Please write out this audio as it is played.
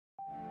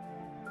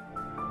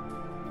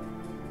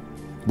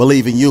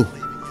Believe in you.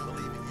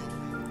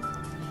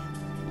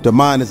 The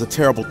mind is a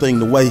terrible thing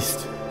to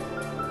waste.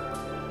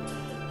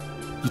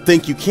 You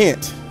think you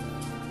can't,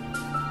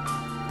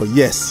 but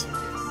yes,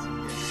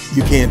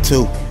 you can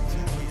too.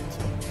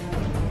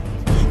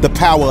 The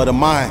power of the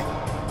mind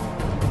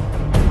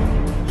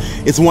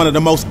is one of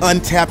the most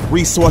untapped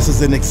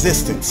resources in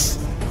existence.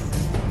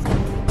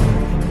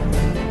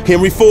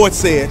 Henry Ford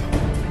said,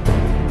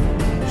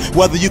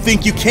 whether you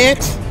think you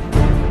can't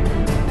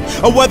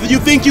or whether you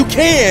think you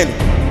can,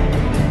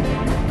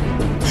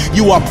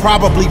 you are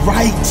probably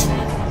right.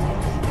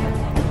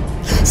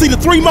 See, the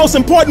three most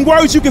important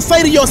words you can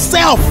say to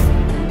yourself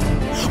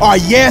are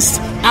yes,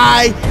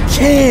 I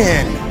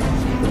can.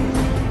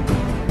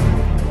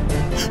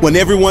 When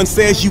everyone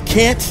says you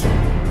can't,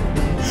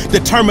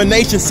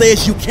 determination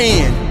says you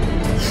can.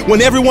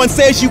 When everyone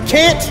says you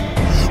can't,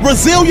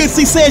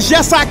 resiliency says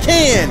yes, I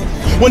can.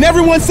 When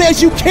everyone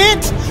says you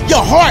can't,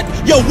 your heart,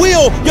 your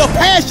will, your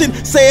passion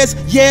says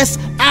yes,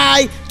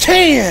 I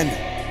can.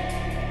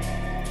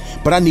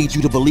 But I need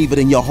you to believe it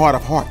in your heart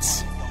of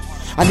hearts.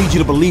 I need you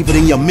to believe it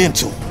in your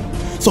mental.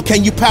 So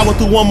can you power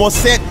through one more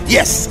set?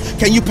 Yes.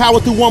 Can you power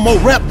through one more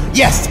rep?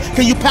 Yes.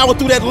 Can you power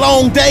through that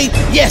long day?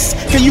 Yes.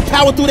 Can you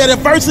power through that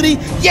adversity?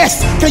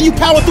 Yes. Can you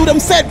power through them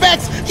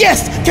setbacks?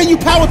 Yes. Can you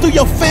power through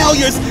your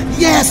failures?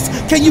 Yes.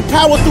 Can you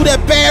power through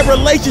that bad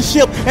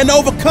relationship and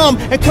overcome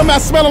and come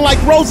out smelling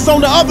like roses on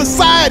the other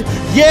side?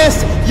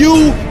 Yes,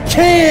 you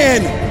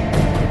can.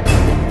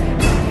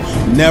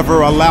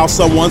 Never allow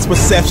someone's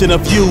perception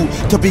of you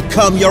to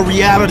become your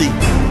reality.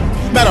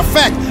 Matter of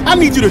fact, I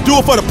need you to do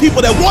it for the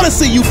people that want to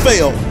see you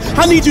fail.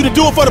 I need you to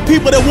do it for the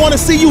people that want to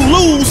see you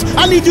lose.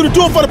 I need you to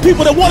do it for the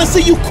people that want to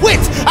see you quit.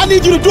 I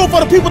need you to do it for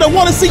the people that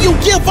want to see you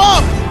give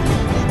up.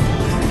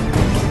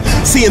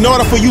 See, in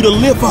order for you to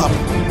live up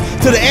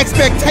to the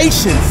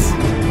expectations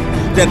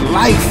that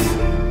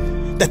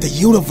life, that the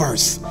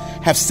universe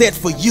have set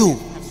for you,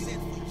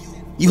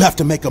 you have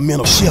to make a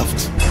mental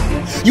shift.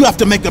 You have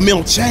to make a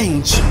mental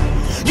change.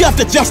 You have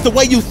to adjust the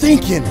way you're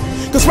thinking.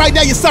 Because right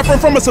now you're suffering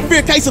from a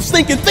severe case of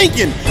stinking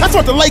thinking. That's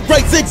what the late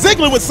great Zig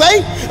Ziglar would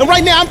say. And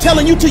right now I'm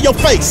telling you to your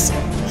face,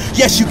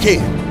 yes you can.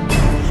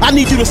 I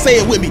need you to say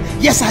it with me.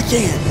 Yes I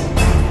can.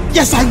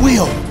 Yes I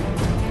will.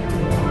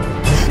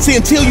 See,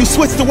 until you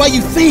switch the way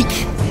you think,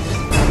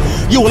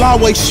 you will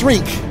always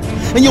shrink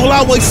and you will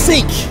always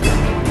sink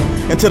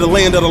into the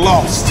land of the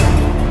lost.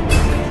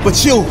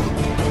 But you,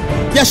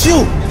 yes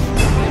you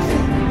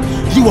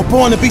were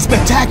born to be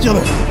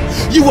spectacular.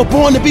 You were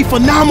born to be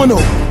phenomenal.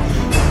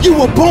 You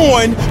were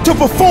born to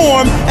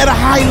perform at a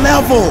high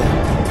level.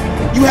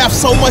 You have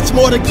so much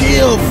more to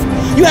give.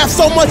 You have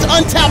so much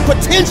untapped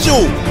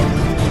potential.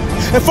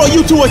 And for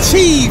you to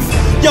achieve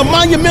your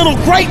monumental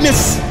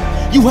greatness,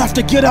 you have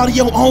to get out of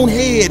your own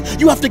head.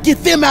 You have to get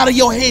them out of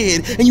your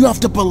head. And you have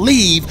to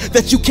believe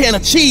that you can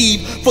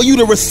achieve for you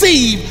to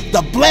receive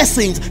the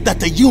blessings that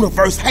the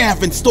universe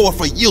have in store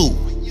for you.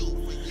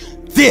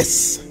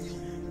 This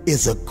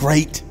is a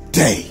great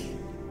day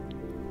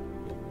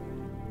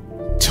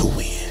to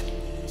win.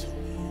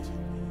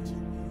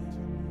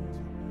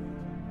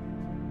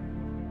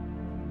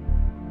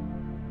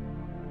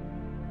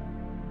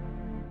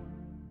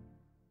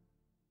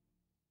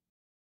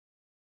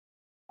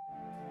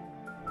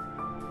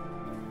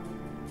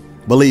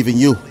 Believe in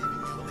you.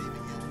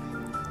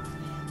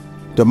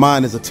 The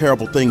mind is a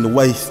terrible thing to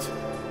waste.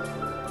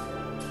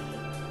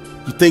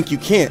 You think you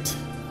can't,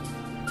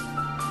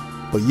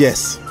 but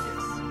yes,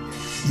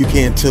 you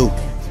can too.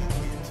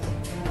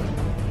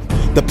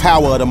 The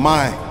power of the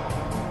mind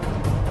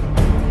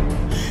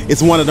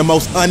is one of the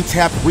most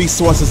untapped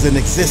resources in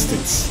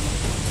existence.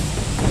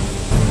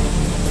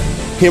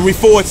 Henry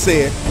Ford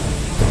said,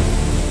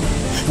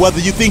 whether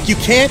you think you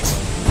can't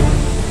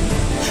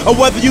or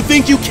whether you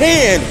think you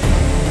can,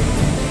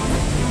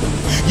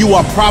 you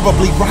are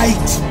probably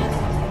right.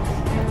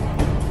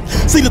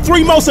 See, the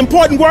three most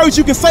important words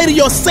you can say to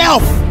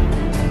yourself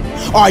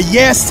are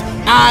yes,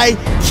 I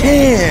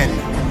can.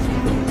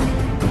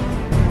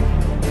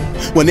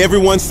 When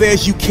everyone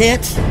says you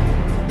can't,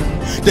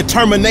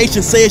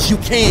 determination says you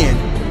can.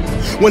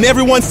 When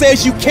everyone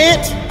says you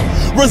can't,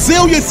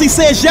 resiliency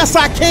says yes,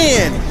 I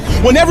can.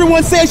 When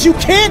everyone says you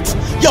can't,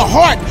 your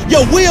heart,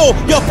 your will,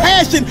 your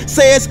passion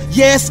says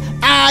yes,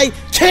 I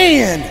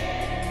can.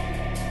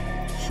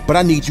 But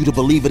I need you to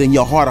believe it in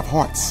your heart of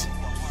hearts.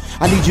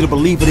 I need you to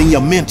believe it in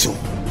your mental.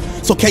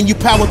 So can you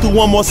power through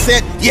one more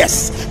set?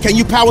 Yes. Can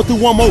you power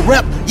through one more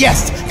rep?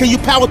 Yes. Can you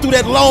power through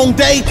that long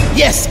day?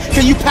 Yes.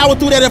 Can you power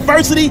through that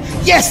adversity?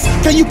 Yes.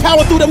 Can you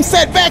power through them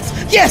setbacks?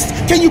 Yes.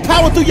 Can you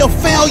power through your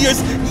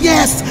failures?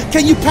 Yes.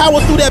 Can you power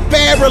through that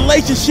bad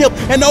relationship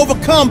and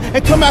overcome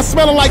and come out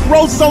smelling like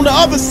roses on the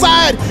other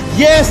side?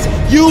 Yes,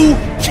 you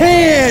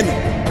can.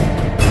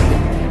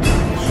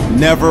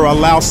 Never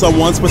allow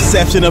someone's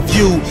perception of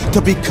you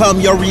to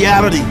become your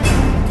reality.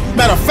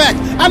 Matter of fact,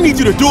 I need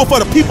you to do it for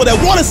the people that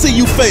want to see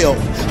you fail.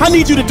 I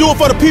need you to do it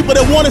for the people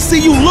that want to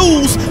see you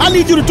lose. I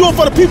need you to do it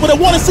for the people that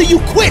want to see you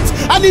quit.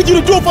 I need you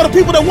to do it for the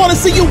people that want to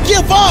see you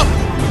give up.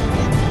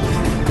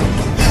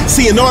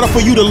 See, in order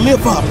for you to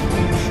live up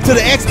to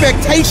the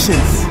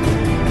expectations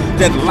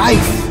that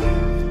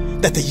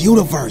life, that the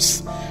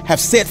universe have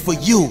set for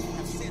you,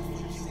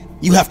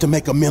 you have to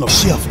make a mental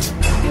shift.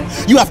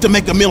 You have to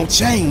make a mental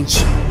change.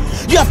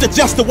 You have to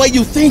adjust the way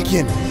you're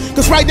thinking.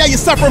 Because right now you're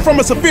suffering from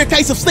a severe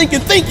case of stinking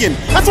thinking.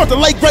 That's what the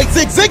late great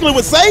Zig Ziglar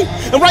would say.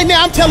 And right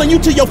now I'm telling you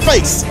to your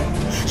face,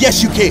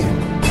 yes you can.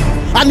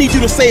 I need you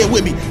to say it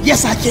with me.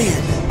 Yes I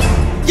can.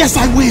 Yes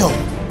I will.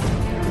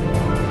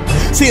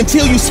 See,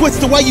 until you switch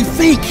the way you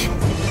think,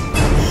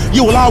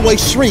 you will always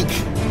shrink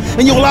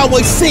and you will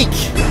always sink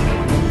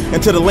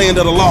into the land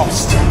of the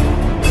lost.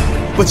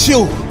 But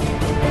you,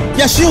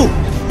 yes you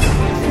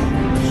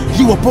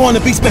were born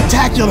to be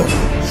spectacular.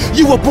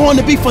 You were born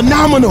to be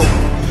phenomenal.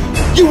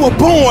 You were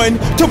born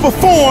to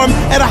perform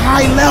at a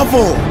high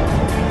level.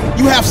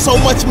 You have so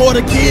much more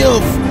to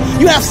give.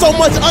 You have so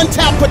much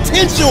untapped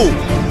potential.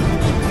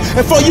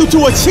 And for you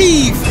to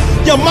achieve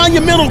your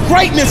monumental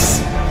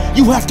greatness,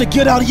 you have to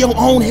get out of your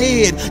own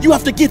head. You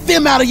have to get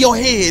them out of your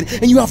head.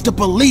 And you have to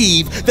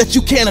believe that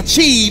you can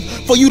achieve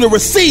for you to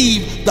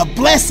receive the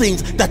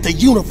blessings that the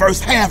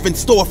universe have in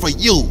store for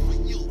you.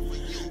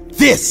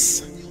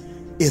 This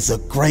is a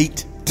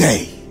great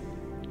day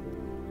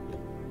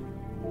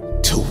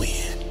to win.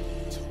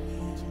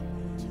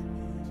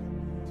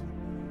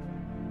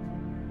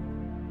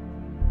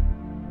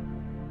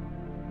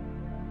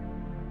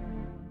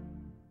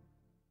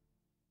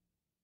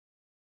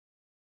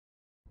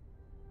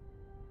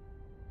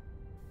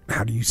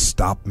 How do you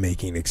stop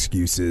making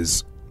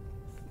excuses?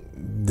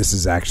 This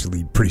is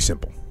actually pretty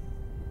simple.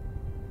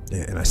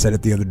 And I said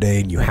it the other day,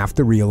 and you have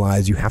to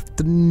realize, you have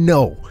to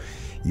know,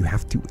 you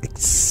have to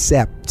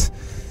accept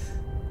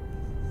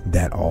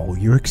that all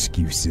your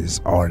excuses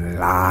are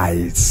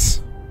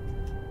lies.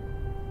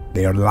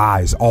 They are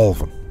lies, all of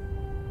them.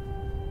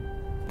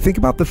 Think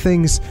about the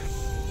things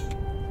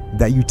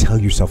that you tell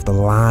yourself, the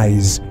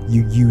lies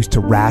you use to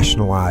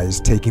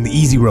rationalize taking the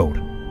easy road.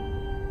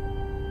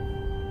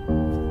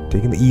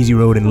 Taking the easy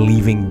road and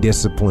leaving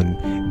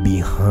discipline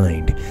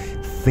behind.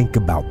 Think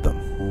about them.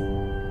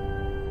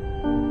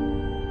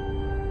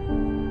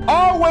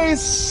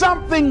 Always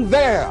something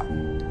there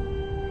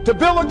to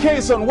build a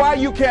case on why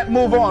you can't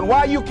move on,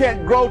 why you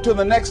can't grow to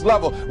the next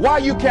level, why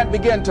you can't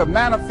begin to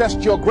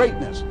manifest your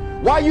greatness,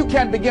 why you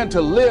can't begin to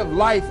live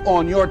life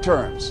on your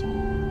terms.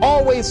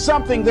 Always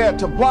something there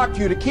to block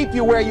you, to keep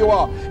you where you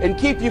are, and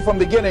keep you from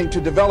beginning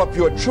to develop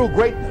your true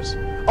greatness.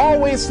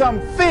 Always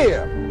some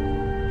fear.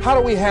 How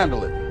do we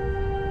handle it?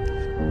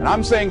 And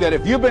I'm saying that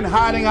if you've been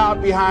hiding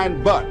out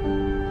behind but,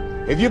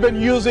 if you've been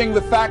using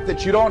the fact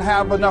that you don't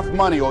have enough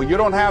money or you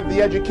don't have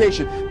the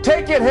education,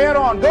 take it head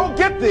on. Go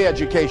get the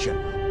education.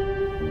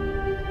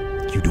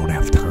 You don't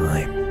have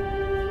time.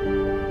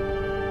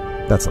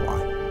 That's a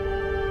lie.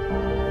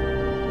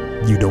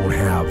 You don't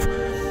have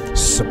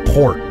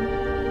support.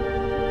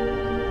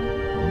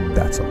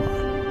 That's a lie.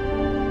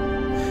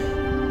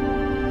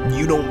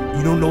 You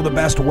don't know the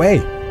best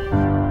way.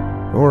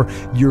 Or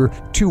you're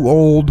too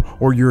old,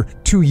 or you're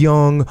too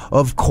young.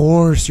 Of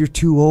course you're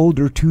too old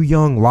or too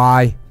young.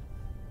 Lie.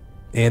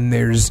 And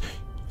there's,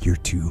 you're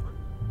too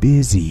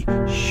busy.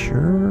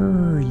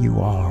 Sure you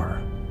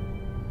are.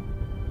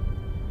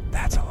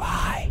 That's a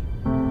lie.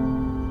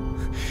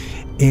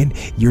 And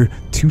you're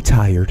too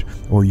tired,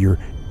 or you're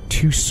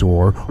too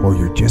sore, or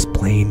you're just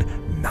plain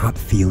not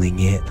feeling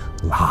it.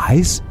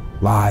 Lies,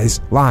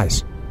 lies,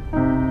 lies.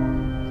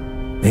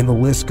 And the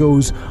list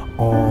goes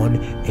on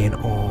and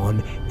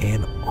on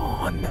and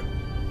on.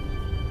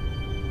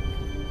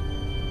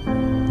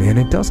 And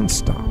it doesn't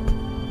stop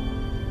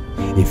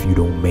if you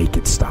don't make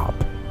it stop.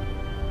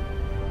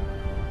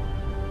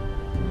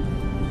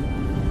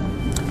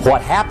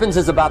 What happens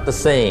is about the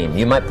same.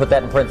 You might put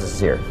that in parentheses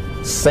here.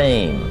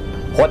 Same.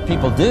 What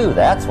people do,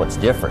 that's what's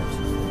different.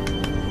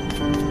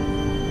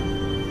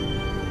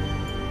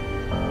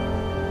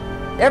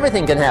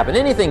 Everything can happen.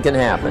 Anything can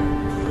happen.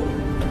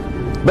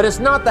 But it's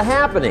not the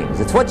happenings,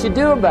 it's what you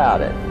do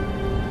about it.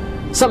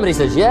 Somebody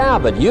says, yeah,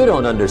 but you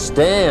don't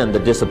understand the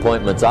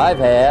disappointments I've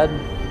had.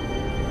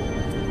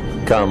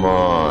 Come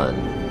on.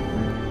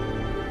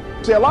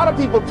 See, a lot of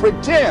people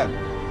pretend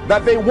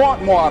that they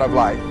want more out of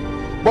life.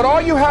 But all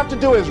you have to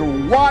do is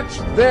watch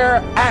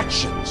their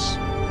actions.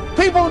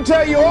 People who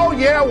tell you, oh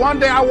yeah, one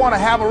day I want to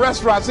have a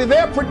restaurant. See,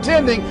 they're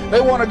pretending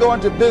they want to go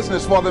into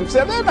business for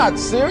themselves. They're not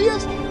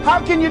serious. How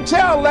can you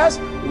tell, Les?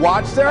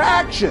 Watch their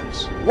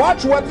actions.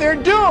 Watch what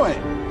they're doing.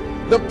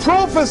 The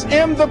proof is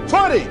in the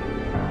pudding.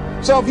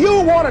 So if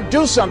you want to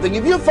do something,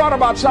 if you thought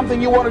about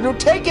something you want to do,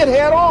 take it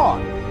head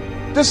on.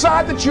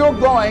 Decide that you're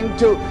going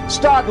to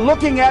start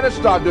looking at it,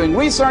 start doing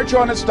research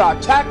on it, start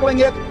tackling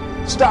it,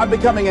 start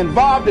becoming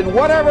involved in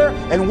whatever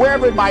and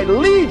wherever it might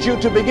lead you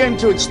to begin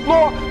to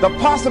explore the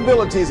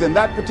possibilities in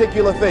that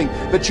particular thing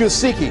that you're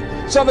seeking,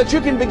 so that you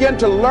can begin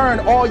to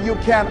learn all you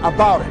can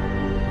about it.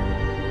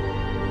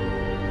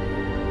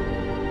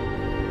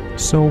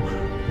 So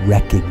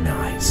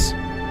recognize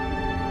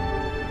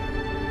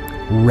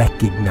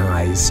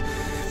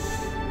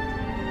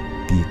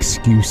the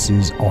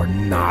excuses are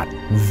not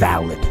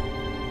valid.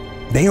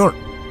 They aren't.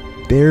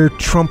 They're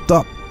trumped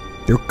up.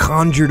 They're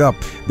conjured up.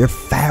 They're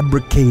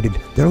fabricated.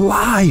 They're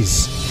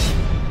lies.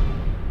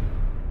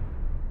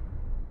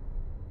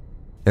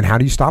 And how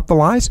do you stop the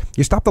lies?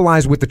 You stop the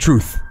lies with the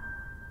truth.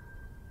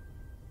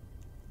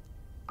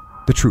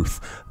 The truth.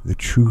 The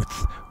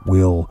truth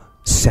will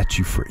set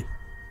you free.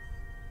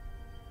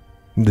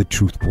 The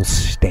truth will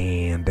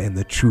stand, and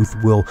the truth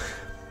will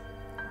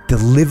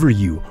deliver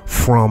you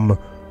from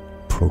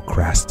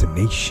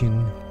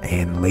procrastination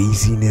and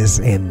laziness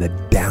and the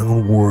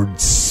downward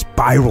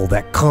spiral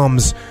that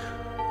comes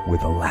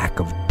with a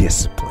lack of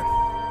discipline.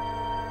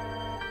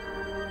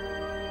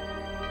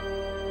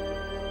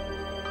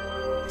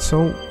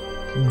 So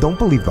don't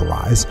believe the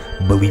lies,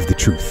 believe the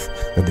truth.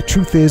 And the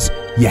truth is,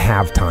 you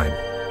have time.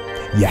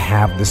 You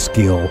have the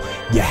skill,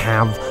 you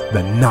have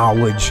the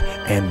knowledge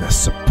and the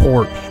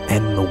support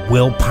and the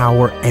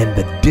willpower and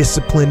the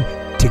discipline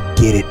to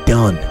get it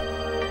done.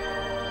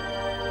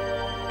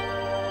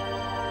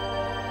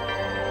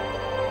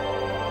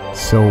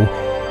 So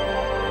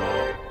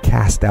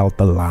cast out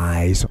the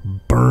lies,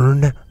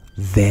 burn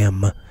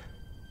them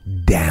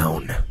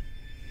down,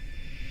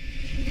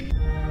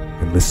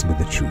 and listen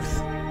to the truth.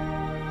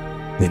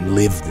 Then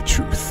live the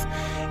truth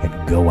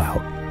and go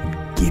out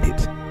and get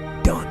it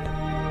done.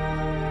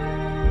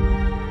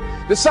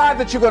 Decide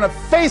that you're going to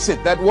face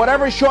it, that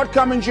whatever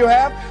shortcomings you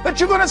have, that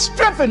you're going to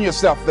strengthen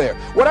yourself there.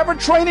 Whatever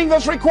training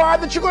that's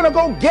required, that you're going to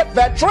go get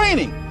that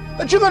training,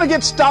 that you're going to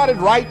get started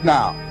right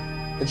now.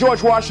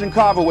 George Washington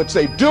Carver would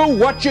say, do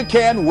what you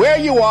can, where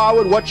you are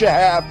with what you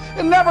have,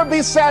 and never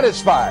be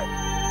satisfied.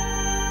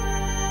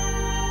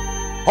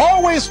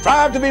 Always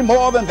strive to be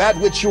more than that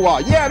which you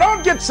are. Yeah,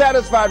 don't get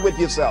satisfied with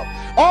yourself.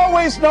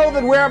 Always know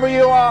that wherever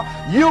you are,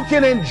 you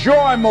can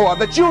enjoy more,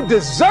 that you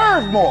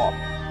deserve more.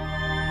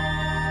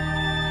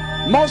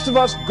 Most of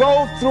us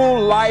go through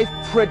life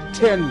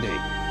pretending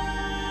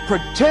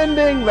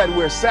that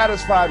we're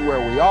satisfied where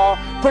we are,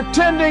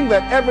 pretending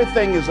that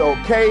everything is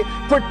okay,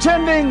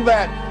 pretending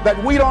that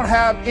we don't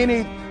have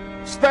any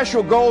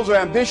special goals or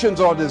ambitions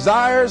or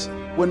desires,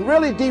 when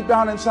really deep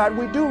down inside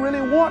we do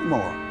really want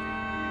more.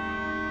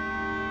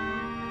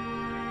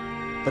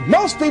 But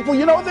most people,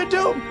 you know what they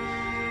do?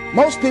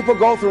 Most people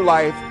go through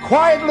life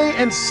quietly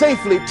and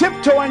safely,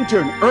 tiptoeing to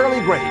an early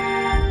grave.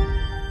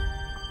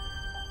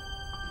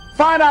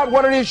 Find out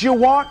what it is you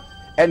want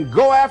and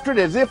go after it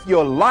as if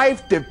your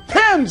life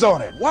depends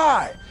on it.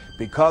 Why?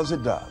 Because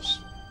it does.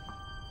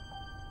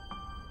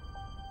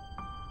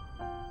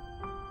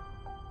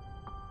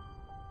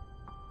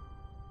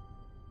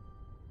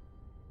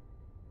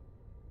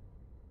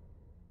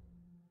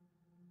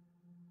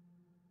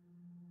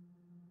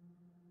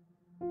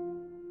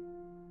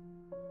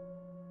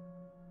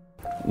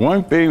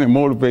 One thing a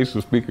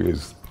motivational speaker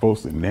is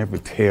supposed to never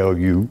tell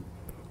you,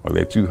 or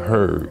that you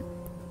heard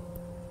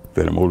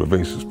that a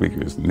motivational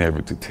speaker is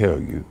never to tell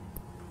you,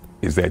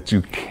 is that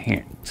you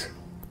can't.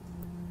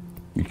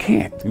 You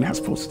can't. You're not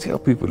supposed to tell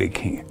people they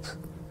can't.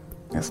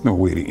 That's no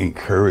way to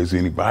encourage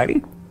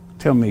anybody.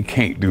 Tell them they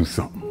can't do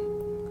something.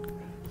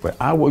 But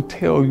I will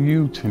tell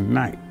you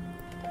tonight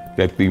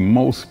that the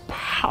most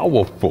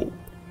powerful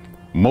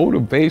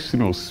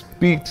motivational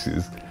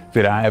speeches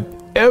that I have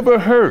ever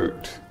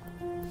heard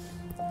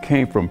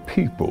came from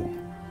people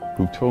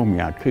who told me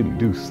I couldn't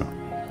do something.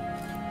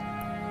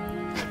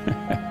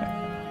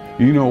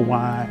 You know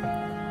why?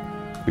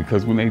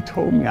 Because when they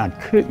told me I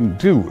couldn't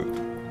do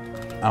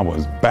it, I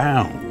was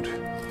bound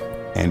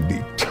and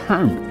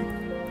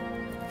determined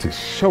to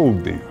show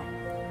them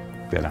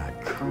that I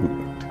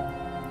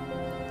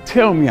could.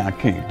 Tell me I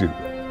can't do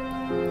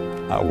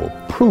it. I will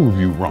prove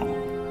you wrong.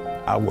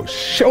 I will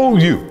show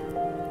you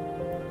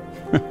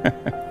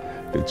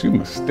that you're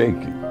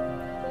mistaken.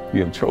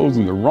 You have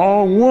chosen the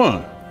wrong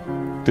one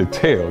to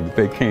tell that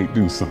they can't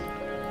do something.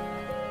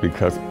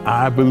 Because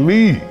I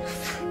believe,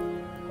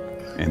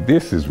 and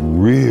this is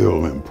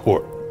real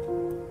important,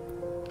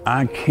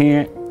 I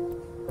can't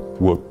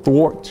will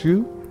thwart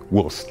you,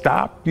 will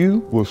stop you,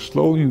 will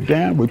slow you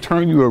down, will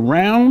turn you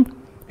around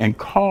and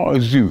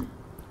cause you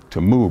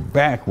to move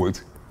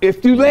backwards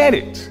if you let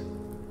it.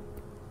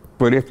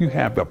 But if you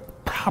have the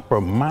proper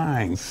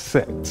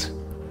mindset,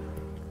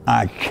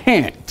 I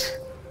can't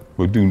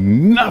will do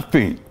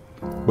nothing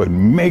but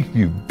make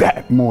you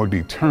that more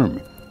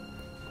determined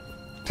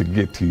to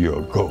get to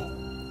your goal.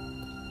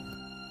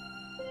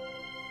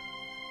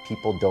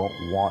 People don't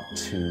want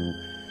to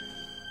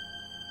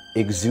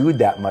exude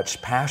that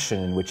much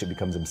passion in which it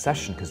becomes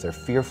obsession because they're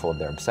fearful of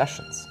their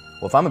obsessions.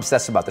 Well, if I'm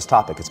obsessed about this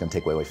topic, it's going to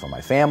take away from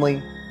my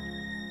family,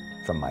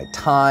 from my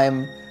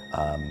time.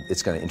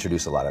 It's going to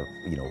introduce a lot of,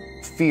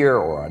 fear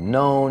or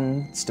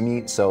unknowns to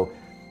me. So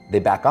they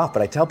back off.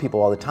 But I tell people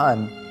all the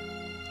time,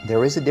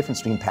 there is a difference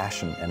between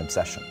passion and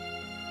obsession.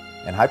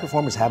 And high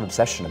performers have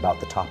obsession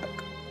about the topic,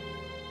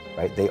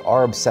 right? They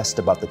are obsessed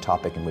about the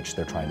topic in which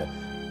they're trying to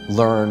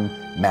learn,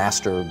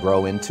 master,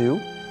 grow into.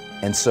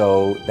 And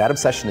so that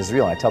obsession is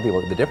real. And I tell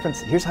people the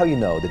difference, here's how you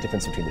know the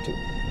difference between the two.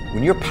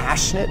 When you're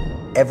passionate,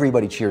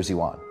 everybody cheers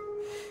you on.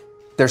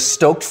 They're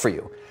stoked for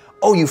you.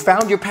 Oh, you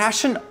found your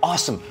passion?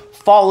 Awesome.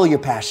 Follow your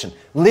passion.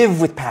 Live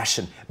with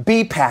passion.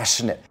 Be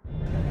passionate.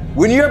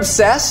 When you're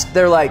obsessed,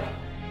 they're like,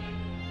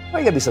 why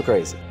you gotta be so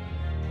crazy?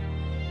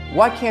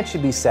 Why can't you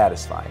be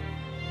satisfied?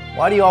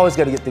 Why do you always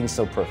gotta get things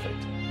so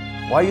perfect?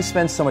 Why do you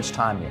spend so much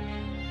time here?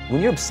 When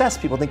you're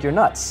obsessed, people think you're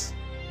nuts.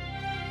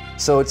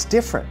 So it's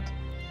different.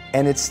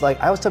 And it's like,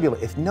 I always tell people,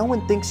 if no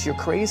one thinks you're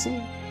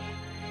crazy,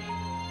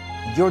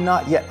 you're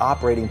not yet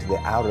operating to the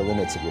outer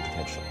limits of your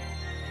potential.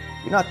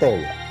 You're not there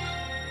yet.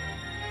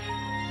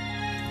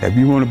 If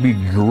you want to be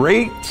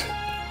great,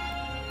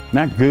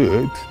 not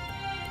good,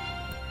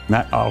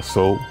 not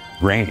also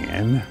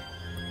grand,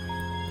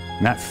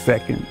 not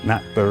second,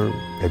 not third,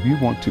 if you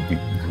want to be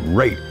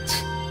great,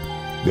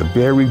 the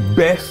very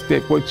best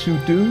at what you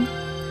do,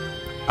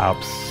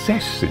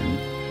 obsession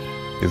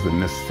is a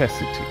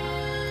necessity.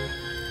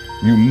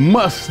 You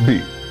must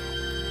be.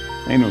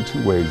 Ain't no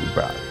two ways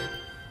about it.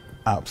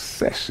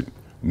 Obsession.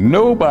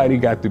 Nobody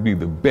got to be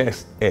the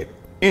best at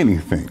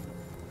anything.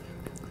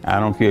 I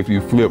don't care if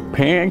you flip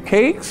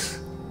pancakes,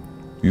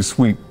 you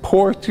sweep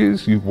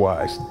porches, you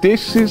wash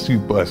dishes, you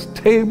bust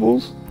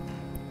tables.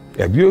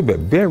 If you're the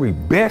very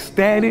best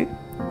at it,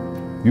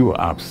 you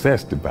are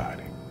obsessed about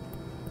it.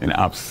 And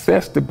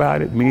obsessed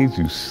about it means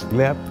you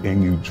slept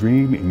and you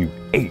dreamed and you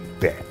ate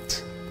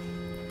that.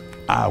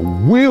 I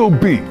will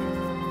be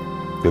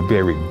the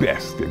very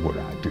best at what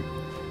I do.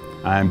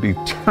 I am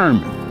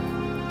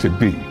determined to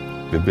be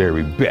the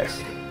very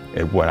best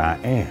at what I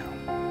am.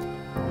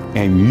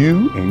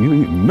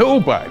 And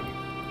nobody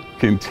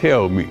can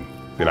tell me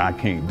that I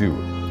can't do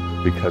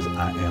it because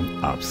I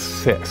am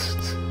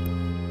obsessed.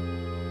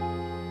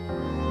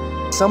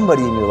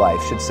 Somebody in your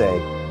life should say,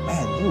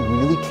 man, you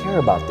really care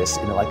about this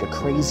in like a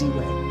crazy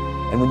way.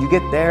 And when you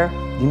get there,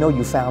 you know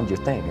you found your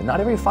thing. And not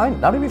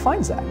everybody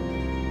finds that.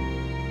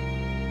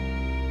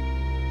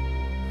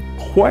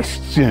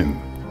 Question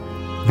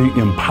the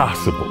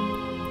impossible.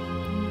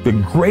 The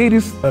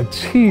greatest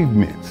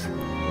achievements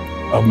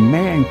of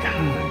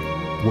mankind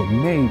were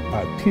made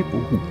by people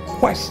who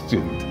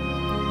questioned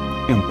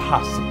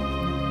impossible.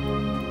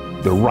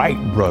 The Wright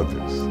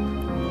brothers.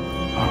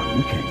 Oh,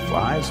 you can't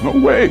fly, there's no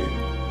way.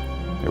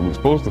 If we're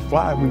supposed to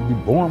fly, we'd be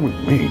born with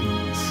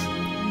wings.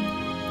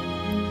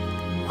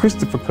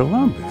 Christopher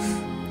Columbus.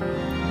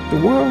 The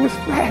world is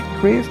flat,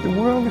 Chris, the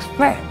world is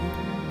flat.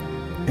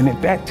 And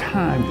at that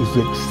time, it was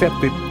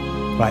accepted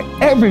by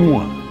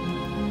everyone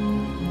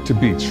to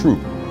be true.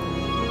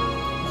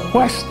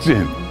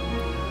 Question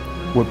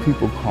what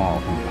people call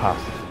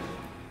impossible.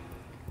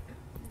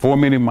 4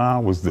 minute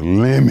mile was the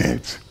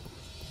limit.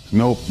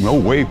 No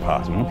way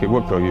possible. Okay,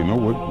 what tell you? No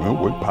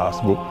way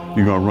possible.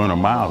 You're gonna run a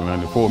mile in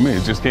under 4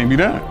 minutes. It just can't be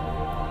done.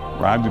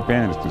 Roger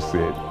Bannister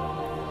said,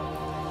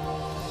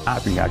 I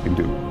think I can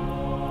do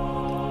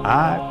it.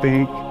 I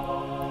think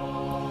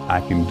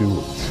I can do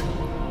it.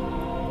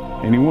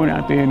 And he went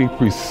out there and he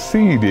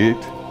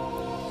proceeded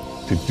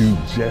to do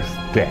just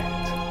that.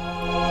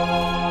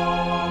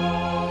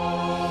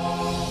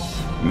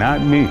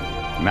 Not me,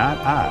 not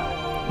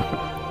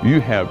I.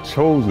 You have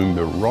chosen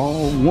the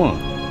wrong one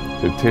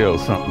to tell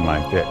something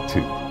like that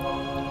to.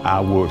 I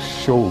will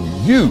show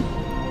you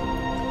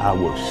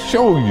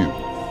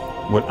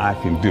what I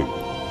can do.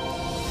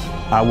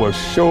 I will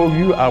show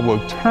you, I will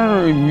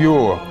turn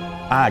your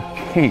I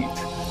can't,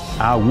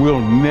 I will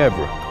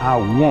never, I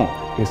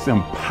won't, it's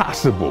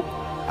impossible.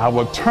 I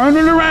will turn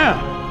it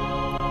around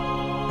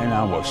and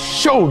I will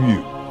show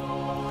you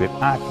that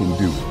I can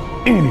do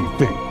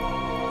anything.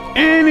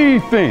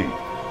 Anything.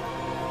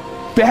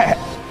 That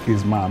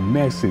is my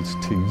message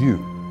to you.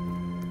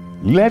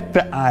 Let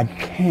the I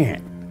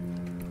can't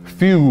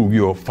fuel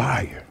your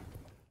fire.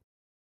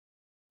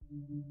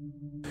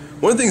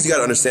 One of the things you got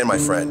to understand, my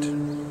friend,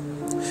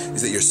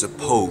 is that you're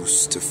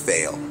supposed to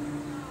fail.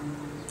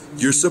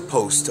 You're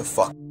supposed to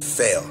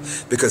fail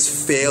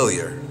because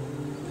failure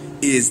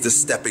is the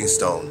stepping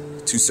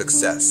stone to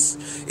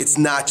success. It's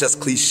not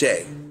just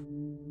cliche.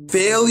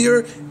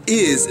 Failure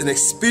is an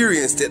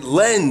experience that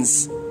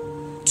lends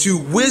to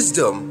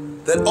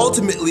wisdom that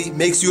ultimately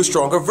makes you a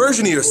stronger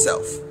version of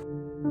yourself.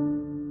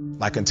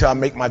 Like, until I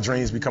make my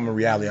dreams become a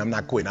reality, I'm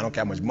not quitting. I don't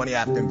care how much money I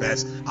have to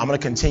invest. I'm going to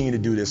continue to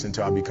do this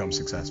until I become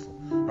successful.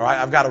 All right.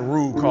 I've got a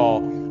rule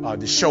called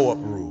the show up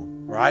rule.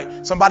 All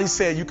right. Somebody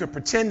said you can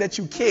pretend that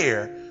you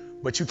care,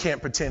 but you can't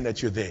pretend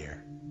that you're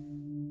there.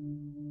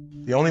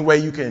 The only way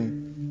you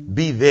can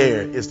be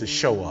there is to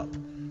show up.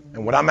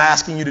 And what I'm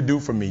asking you to do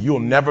for me, you'll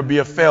never be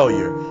a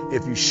failure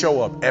if you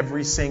show up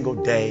every single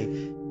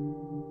day.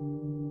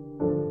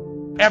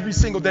 Every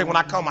single day when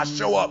I come, I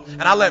show up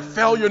and I let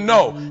failure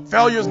know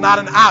failure is not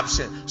an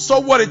option. So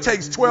what? It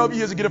takes 12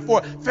 years to get it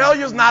forward.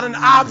 Failure is not an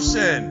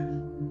option.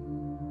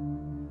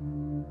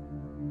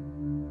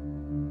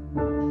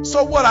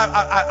 So what?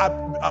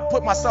 I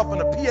put myself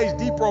in a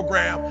PhD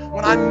program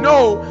when I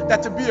know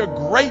that to be a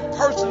great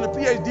person in a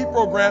PhD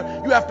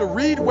program, you have to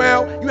read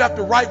well, you have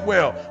to write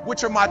well,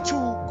 which are my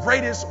two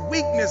greatest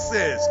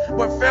weaknesses.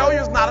 But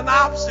failure is not an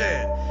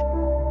option.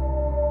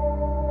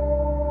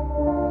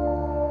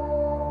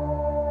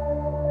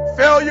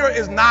 Failure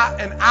is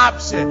not an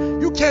option.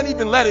 You can't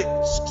even let it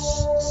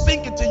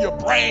sink into your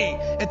brain,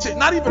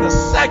 not even a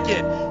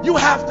second. You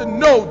have to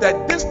know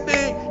that this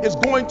thing is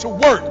going to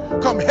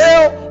work. Come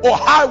hell or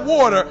high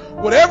water,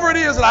 whatever it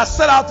is that I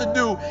set out to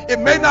do, it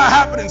may not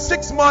happen in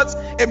 6 months,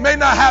 it may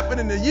not happen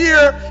in a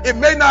year, it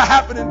may not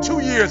happen in 2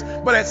 years,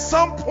 but at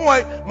some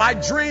point, my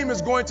dream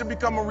is going to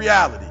become a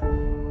reality.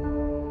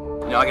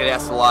 You know, I get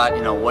asked a lot,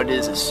 what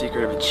is the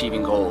secret of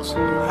achieving goals?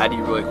 How do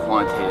you really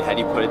quantitate it? How do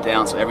you put it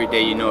down so every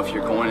day you know if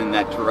you're going in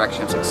that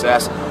direction of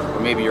success or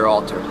maybe you're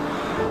altered?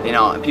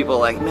 And people are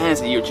like, man,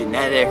 is it your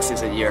genetics?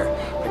 Is it your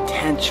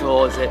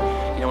potential? Is it,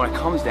 when it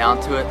comes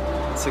down to it,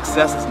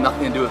 success has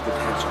nothing to do with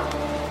potential.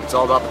 It's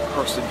all about the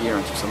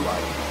perseverance of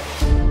somebody.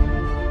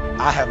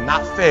 I have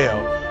not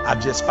failed.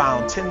 I've just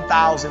found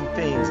 10,000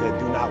 things that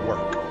do not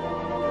work.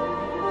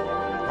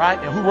 Right?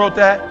 And who wrote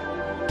that?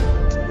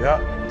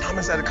 Yeah.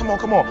 Thomas said, come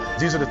on.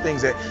 These are the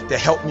things that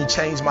help me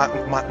change my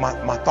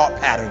thought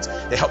patterns.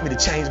 They help me to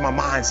change my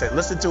mindset.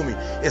 Listen to me.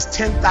 It's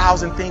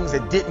 10,000 things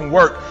that didn't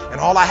work.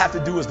 And all I have to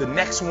do is the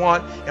next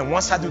one. And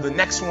once I do the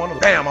next one,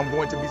 bam, I'm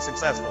going to be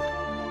successful.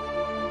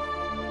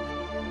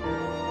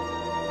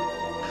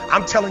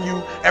 I'm telling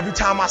you, every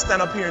time I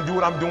stand up here and do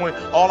what I'm doing,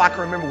 all I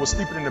can remember was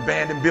sleeping in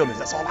abandoned buildings.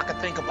 That's all I could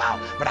think about.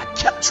 But I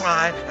kept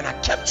trying, and I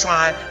kept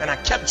trying, and I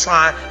kept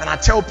trying. And I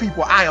tell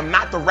people, I am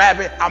not the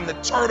rabbit, I'm the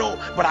turtle.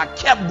 But I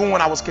kept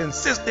going, I was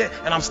consistent,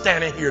 and I'm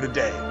standing here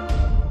today.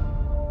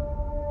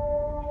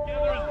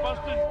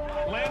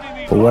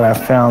 But what I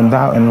found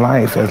out in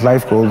life, as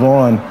life goes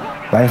on,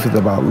 life is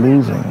about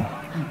losing.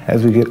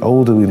 As we get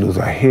older, we lose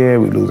our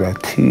hair, we lose our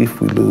teeth,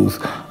 we lose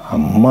our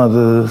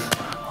mothers,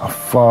 our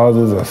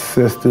fathers, our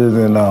sisters,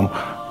 and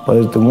but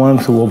it's the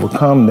ones who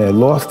overcome, they're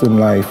lost in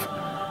life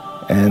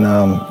and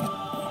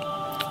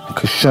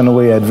could shun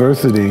away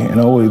adversity and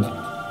always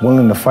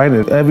willing to fight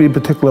it. Every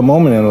particular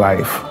moment in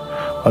life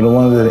are the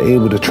ones that are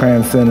able to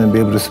transcend and be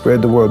able to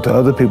spread the word to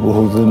other people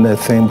who's in that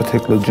same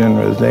particular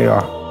genre as they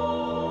are.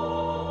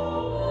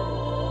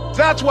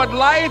 That's what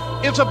life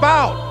is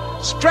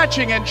about,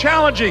 stretching and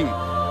challenging,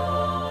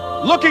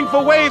 looking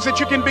for ways that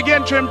you can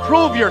begin to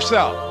improve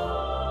yourself.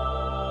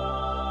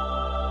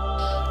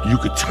 You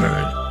could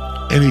turn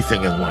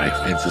anything in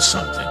life into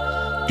something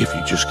if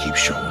you just keep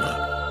showing up.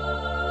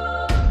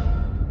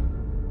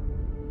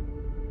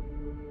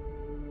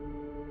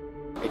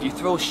 If you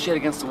throw shit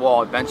against the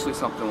wall, eventually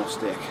something will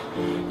stick.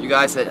 You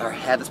guys that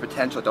have this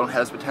potential, don't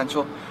have this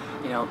potential,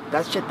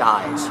 that shit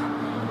dies.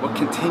 What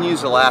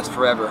continues to last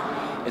forever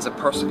is a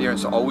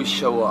perseverance to always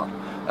show up.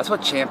 That's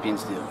what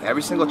champions do.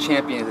 Every single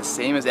champion is the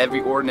same as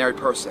every ordinary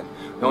person.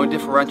 The only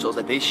differential is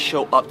that they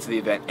show up to the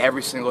event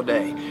every single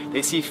day.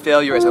 They see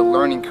failure as a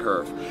learning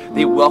curve.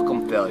 They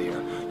welcome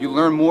failure. You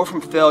learn more from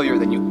failure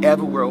than you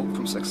ever will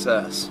from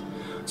success.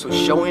 So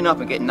showing up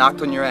and getting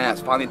knocked on your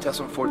ass, finding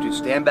intestinal fortitude,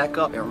 stand back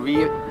up and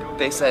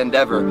re-face that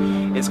endeavor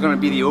is going to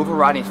be the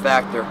overriding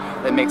factor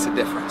that makes a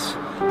difference.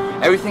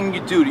 Everything you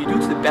do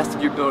to the best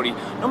of your ability.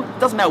 It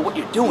doesn't matter what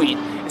you're doing,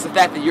 it's the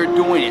fact that you're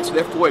doing it, so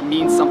therefore it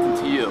means something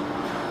to you.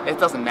 It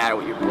doesn't matter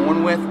what you're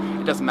born with,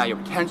 it doesn't matter your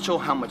potential,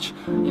 how much,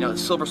 the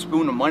silver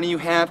spoon of money you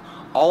have,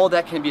 all of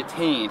that can be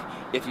attained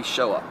if you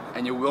show up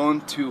and you're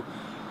willing to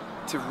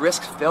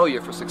risk failure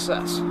for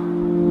success.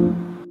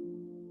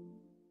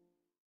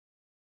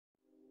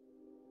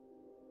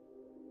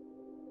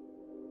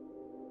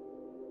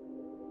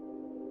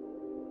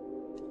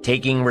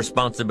 Taking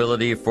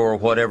responsibility for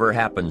whatever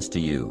happens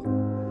to you.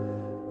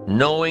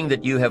 Knowing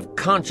that you have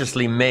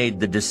consciously made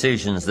the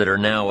decisions that are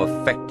now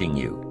affecting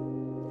you.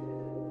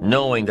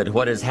 Knowing that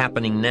what is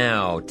happening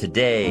now,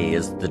 today,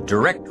 is the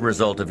direct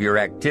result of your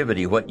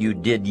activity, what you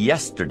did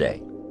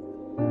yesterday.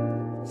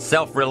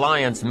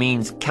 Self-reliance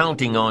means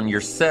counting on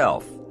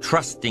yourself,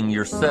 trusting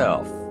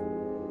yourself,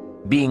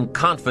 being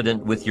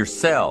confident with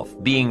yourself,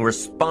 being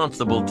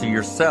responsible to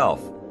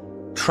yourself,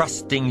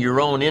 trusting your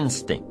own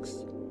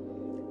instincts,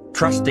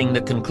 trusting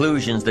the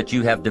conclusions that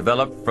you have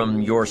developed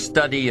from your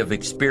study of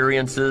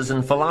experiences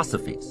and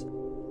philosophies,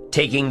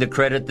 taking the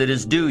credit that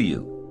is due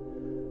you,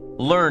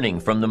 learning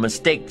from the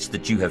mistakes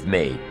that you have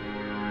made.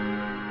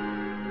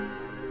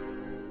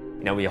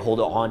 We hold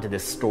on to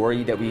this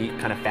story that we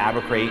kind of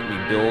fabricate, we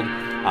build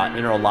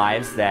in our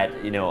lives that,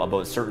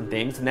 about certain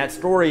things. And that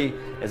story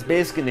is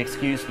basically an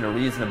excuse and a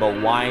reason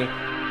about why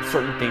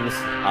certain things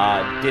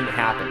didn't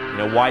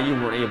happen, why you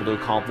weren't able to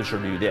accomplish or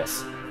do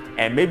this.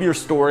 And maybe your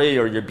story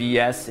or your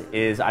BS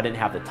is, I didn't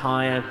have the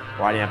time,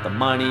 or I didn't have the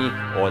money,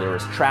 or there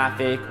was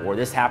traffic, or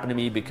this happened to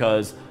me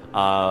because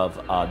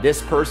of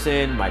this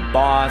person, my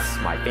boss,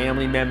 my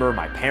family member,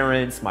 my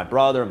parents, my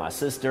brother, my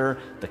sister,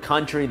 the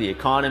country, the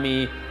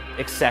economy,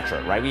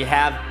 etc. Right? We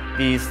have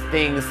these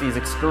things, these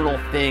external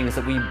things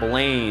that we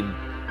blame,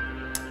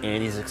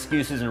 and these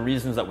excuses and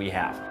reasons that we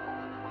have.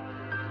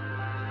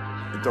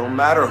 It don't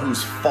matter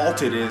whose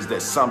fault it is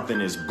that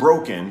something is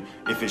broken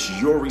if it's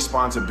your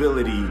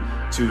responsibility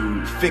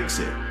to fix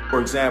it. For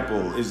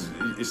example,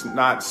 it's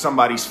not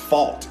somebody's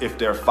fault if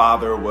their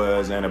father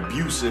was an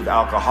abusive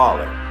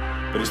alcoholic,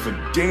 but it's for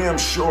damn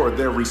sure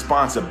their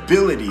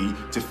responsibility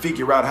to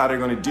figure out how they're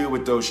going to deal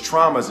with those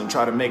traumas and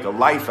try to make a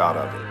life out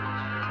of it.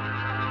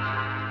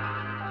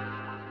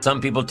 Some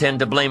people tend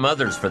to blame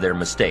others for their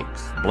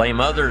mistakes,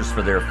 blame others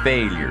for their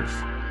failures.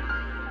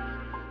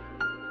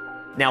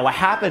 Now what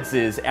happens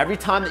is every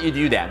time that you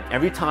do that,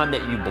 every time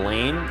that you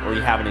blame or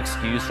you have an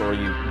excuse or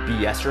you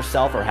BS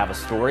yourself or have a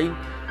story,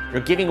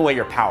 you're giving away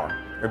your power.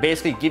 You're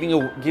basically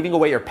giving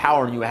away your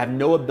power, and you have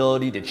no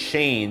ability to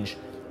change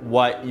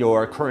what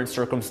your current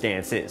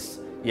circumstance is.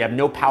 You have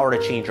no power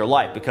to change your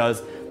life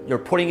because you're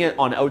putting it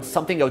on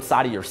something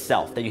outside of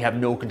yourself that you have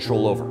no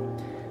control over,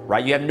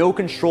 right? You have no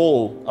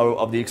control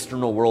of the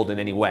external world in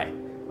any way,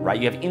 right?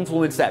 You have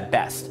influence at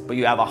best, but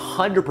you have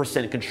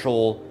 100%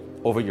 control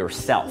over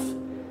yourself,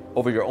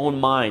 over your own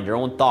mind, your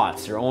own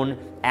thoughts, your own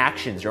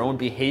actions, your own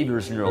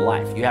behaviors in your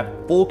life. You have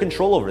full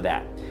control over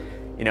that.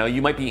 You know,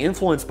 you might be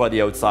influenced by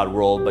the outside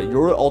world, but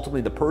you're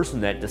ultimately the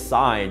person that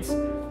decides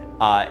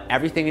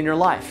everything in your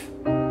life.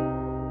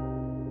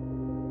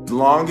 As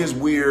long as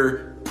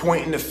we're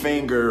pointing the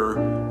finger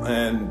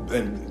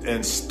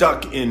and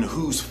stuck in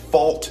whose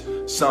fault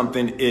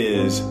something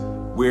is,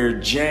 we're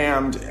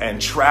jammed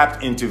and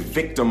trapped into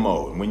victim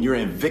mode. When you're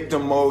in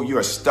victim mode, you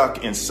are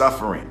stuck in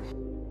suffering.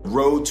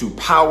 Road to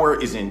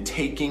power is in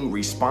taking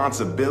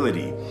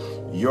responsibility.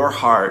 Your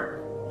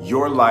heart,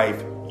 your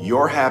life,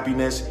 your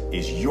happiness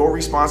is your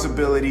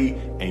responsibility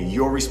and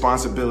your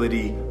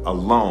responsibility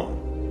alone.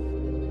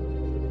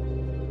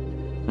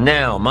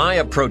 Now, my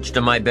approach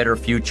to my better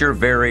future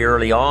very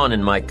early on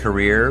in my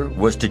career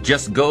was to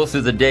just go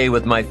through the day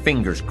with my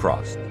fingers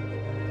crossed.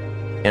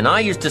 And I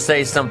used to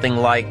say something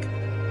like,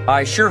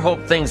 I sure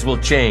hope things will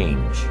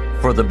change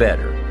for the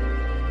better.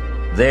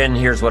 Then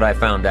here's what I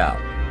found out.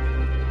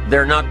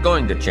 They're not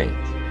going to change.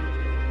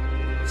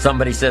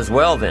 Somebody says,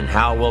 well then,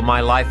 how will my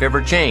life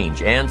ever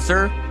change?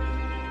 Answer,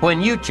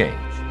 when you change.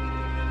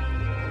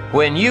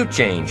 When you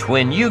change,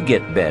 when you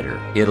get better,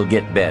 it'll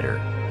get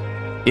better.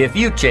 If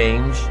you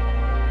change,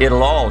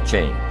 it'll all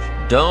change.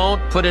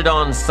 Don't put it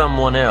on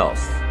someone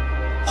else.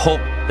 Hope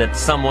that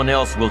someone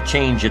else will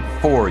change it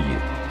for you.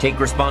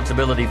 Take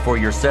responsibility for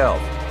yourself.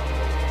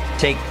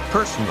 Take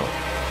personal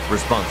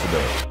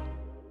responsibility.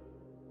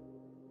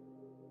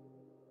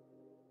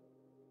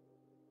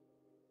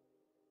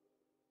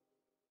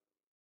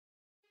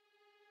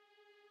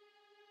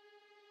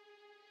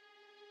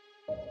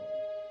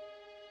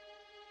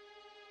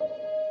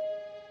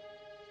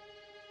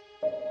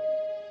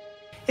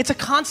 It's a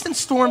constant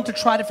storm to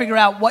try to figure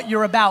out what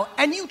you're about,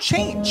 and you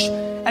change.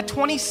 At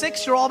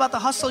 26, you're all about the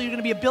hustle, you're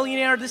gonna be a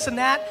billionaire, this and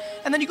that,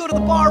 and then you go to the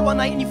bar one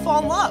night and you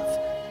fall in love,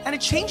 and it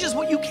changes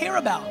what you care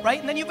about, right?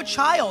 And then you have a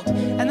child,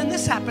 and then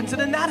this happens,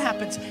 and then that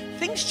happens.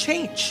 Things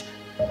change.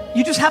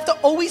 You just have to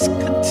always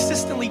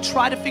consistently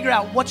try to figure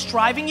out what's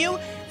driving you,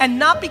 and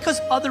not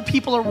because other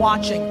people are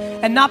watching,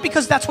 and not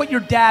because that's what your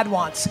dad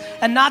wants,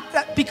 and not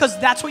because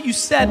that's what you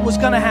said was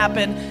gonna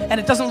happen, and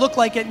it doesn't look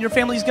like it, and your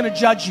family's gonna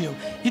judge you.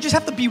 You just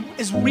have to be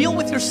as real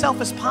with yourself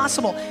as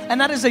possible,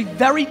 and that is a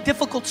very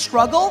difficult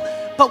struggle,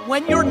 but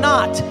when you're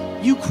not,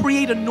 you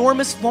create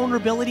enormous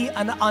vulnerability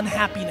and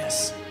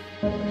unhappiness.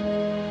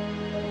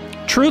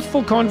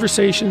 Truthful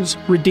conversations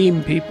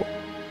redeem people.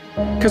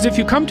 Because if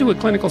you come to a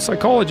clinical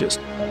psychologist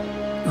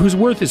whose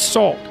worth is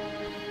salt,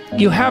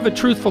 you have a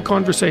truthful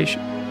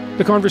conversation.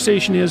 The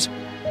conversation is,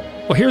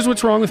 well, here's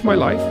what's wrong with my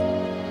life,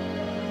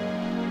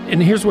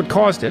 and here's what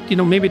caused it. You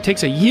know, maybe it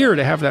takes a year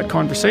to have that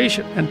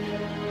conversation, and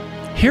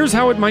here's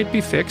how it might be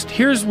fixed.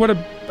 Here's what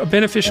a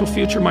beneficial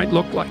future might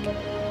look like.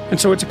 And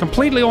so it's a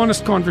completely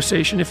honest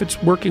conversation if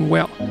it's working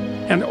well.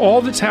 And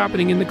all that's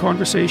happening in the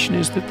conversation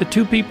is that the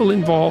two people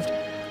involved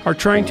are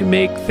trying to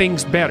make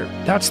things better.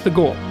 That's the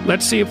goal.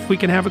 Let's see if we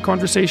can have a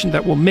conversation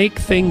that will make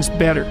things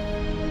better.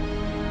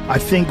 I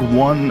think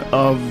one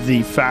of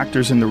the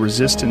factors in the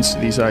resistance to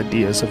these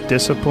ideas of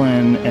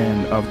discipline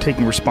and of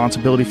taking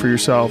responsibility for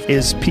yourself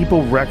is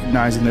people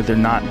recognizing that they're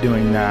not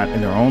doing that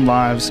in their own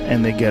lives,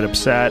 and they get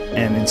upset,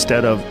 and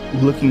instead of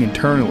looking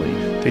internally,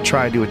 they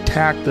try to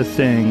attack the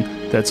thing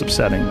that's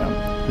upsetting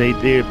them.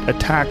 They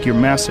attack your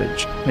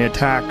message. They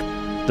attack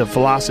the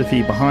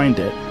philosophy behind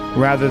it,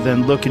 rather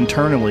than look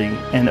internally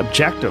and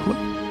objectively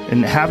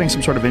and having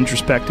some sort of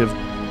introspective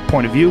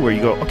point of view where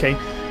you go, okay,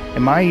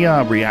 am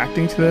I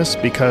reacting to this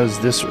because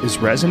this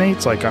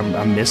resonates? Like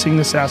I'm missing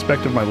this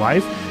aspect of my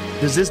life?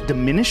 Does this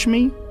diminish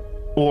me?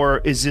 Or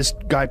is this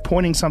guy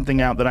pointing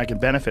something out that I can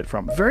benefit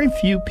from? Very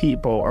few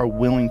people are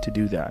willing to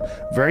do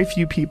that. Very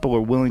few people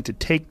are willing to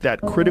take that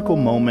critical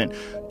moment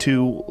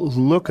to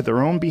look at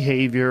their own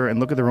behavior and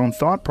look at their own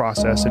thought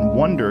process and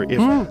wonder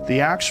if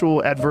the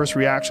actual adverse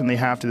reaction they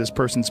have to this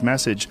person's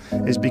message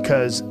is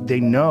because they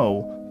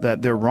know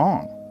that they're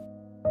wrong.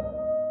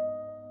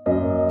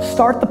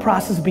 Start the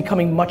process of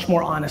becoming much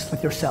more honest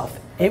with yourself.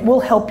 It will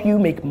help you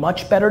make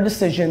much better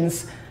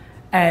decisions,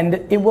 and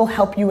it will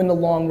help you in the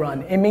long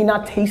run. It may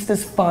not taste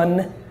as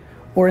fun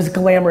or as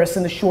glamorous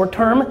in the short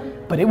term,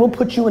 but it will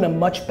put you in a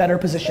much better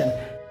position.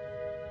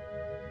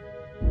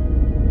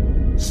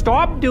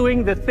 Stop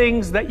doing the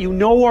things that you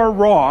know are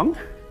wrong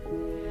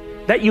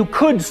that you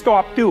could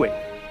stop doing.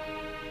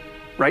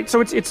 Right?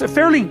 So it's a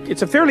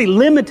fairly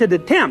limited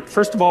attempt.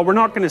 First of all, we're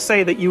not going to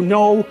say that you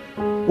know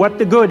what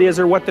the good is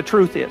or what the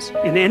truth is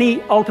in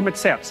any ultimate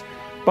sense.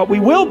 But we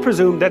will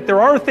presume that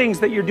there are things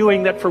that you're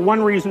doing that for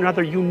one reason or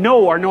another you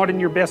know are not in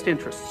your best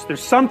interests.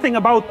 There's something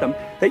about them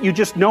that you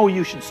just know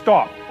you should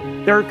stop.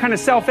 They're kind of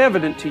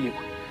self-evident to you.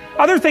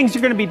 Other things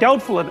you're going to be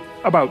doubtful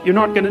about. You're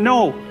not going to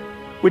know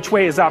which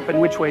way is up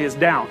and which way is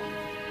down.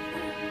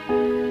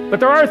 But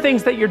there are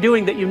things that you're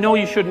doing that you know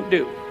you shouldn't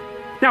do.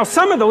 Now,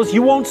 some of those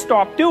you won't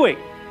stop doing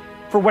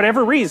for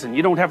whatever reason.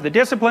 You don't have the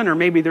discipline, or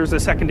maybe there's a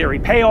secondary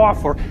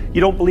payoff, or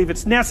you don't believe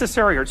it's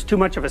necessary, or it's too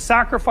much of a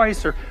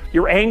sacrifice, or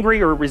you're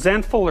angry or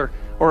resentful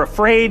or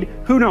afraid.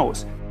 Who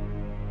knows?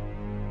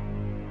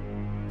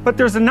 But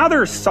there's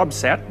another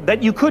subset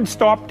that you could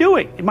stop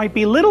doing. It might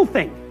be a little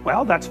thing.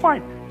 Well, that's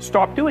fine.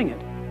 Stop doing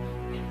it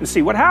and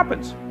see what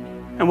happens.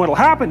 And what'll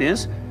happen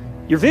is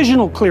your vision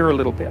will clear a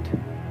little bit.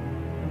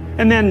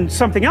 And then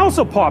something else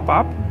will pop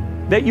up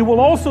that you will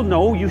also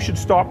know you should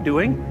stop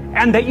doing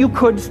and that you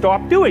could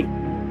stop doing.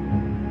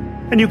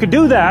 And you could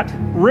do that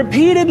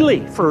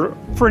repeatedly for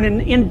an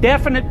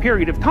indefinite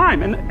period of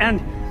time. And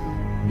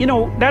you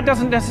know, that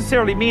doesn't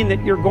necessarily mean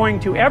that you're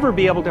going to ever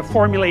be able to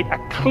formulate a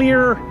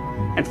clear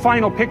and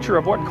final picture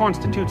of what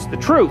constitutes the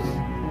truth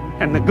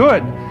and the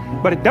good.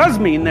 But it does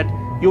mean that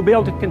you'll be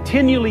able to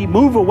continually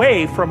move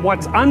away from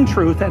what's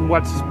untruth and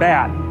what's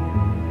bad.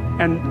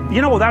 And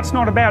you know, that's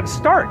not a bad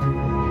start.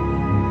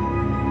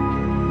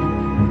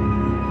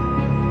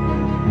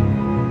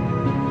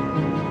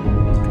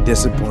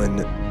 Discipline,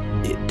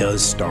 it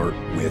does start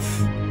with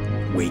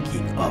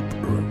waking up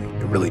early.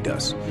 It really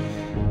does.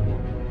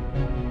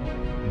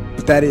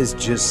 But that is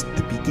just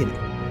the beginning.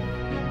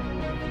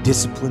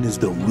 Discipline is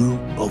the root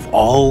of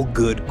all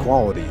good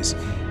qualities.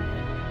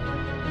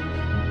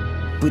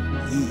 But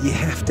you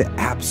have to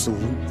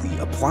absolutely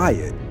apply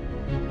it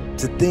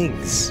to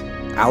things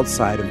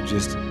outside of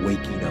just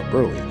waking up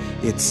early.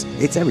 It's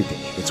everything.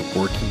 It's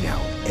working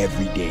out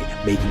every day,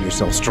 making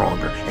yourself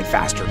stronger and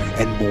faster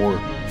and more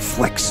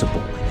flexible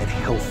and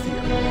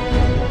healthier.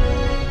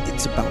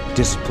 It's about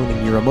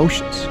disciplining your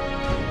emotions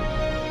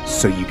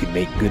so you can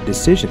make good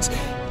decisions.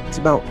 It's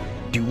about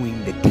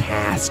doing the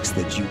tasks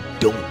that you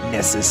don't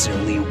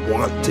necessarily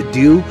want to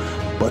do,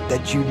 but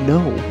that you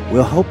know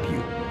will help you.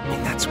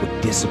 And that's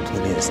what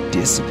discipline is.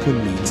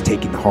 Discipline means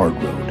taking the hard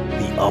road,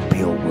 the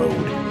uphill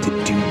road,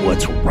 to do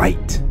what's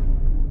right.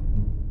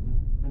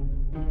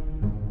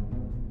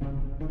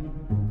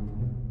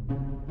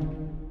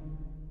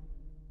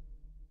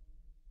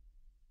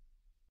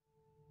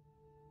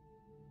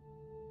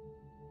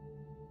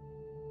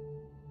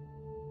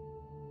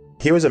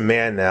 He was a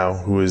man now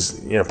who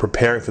was,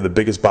 preparing for the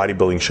biggest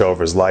bodybuilding show of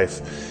his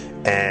life,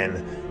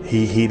 and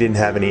he didn't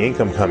have any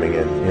income coming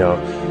in.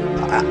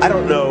 I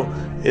don't know,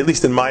 at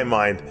least in my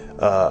mind,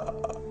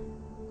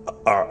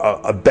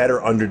 a better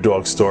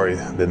underdog story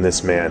than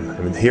this man.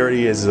 I mean, here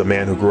he is, a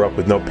man who grew up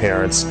with no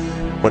parents,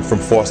 went from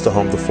foster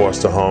home to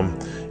foster home,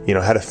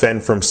 had to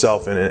fend for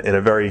himself in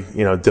a very,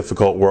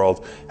 difficult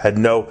world, had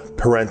no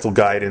parental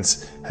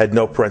guidance, had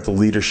no parental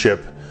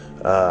leadership,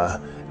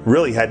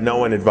 really had no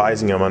one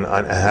advising him on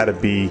how to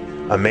be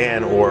a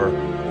man or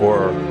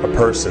a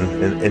person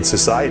in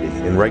society,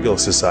 in regular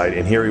society.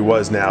 And here he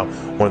was now,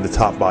 one of the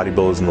top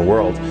bodybuilders in the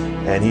world,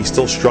 and he's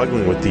still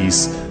struggling with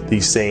these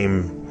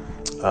same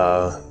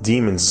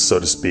demons,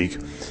 so to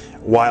speak.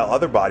 While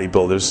other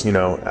bodybuilders,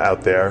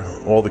 out there,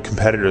 all the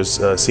competitors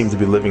seem to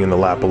be living in the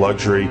lap of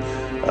luxury,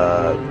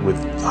 with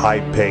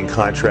high-paying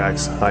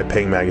contracts,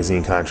 high-paying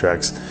magazine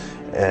contracts.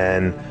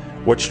 And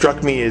what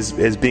struck me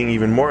as being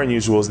even more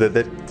unusual is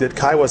that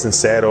Kai wasn't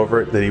sad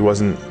over it, that he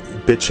wasn't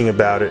bitching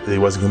about it, that he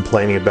wasn't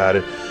complaining about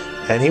it,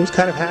 and he was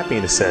kind of happy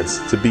in a sense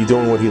to be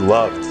doing what he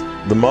loved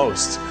the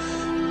most,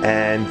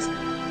 and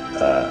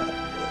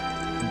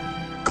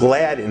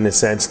glad in a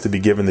sense to be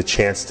given the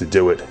chance to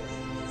do it,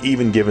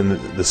 even given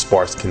the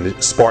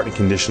Spartan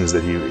conditions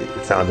that he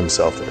found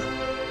himself in.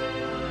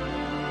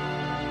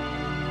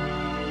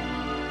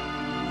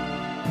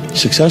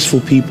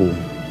 Successful people,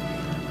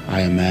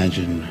 I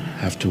imagine,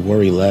 have to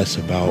worry less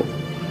about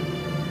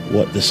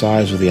what the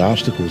size of the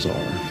obstacles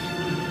are,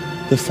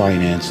 the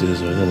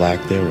finances or the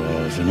lack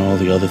thereof, and all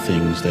the other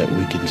things that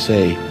we can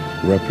say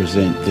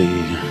represent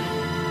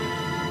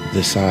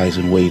the size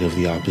and weight of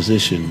the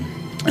opposition,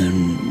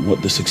 and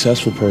what the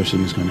successful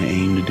person is going to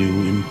aim to do,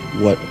 and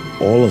what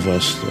all of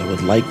us that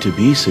would like to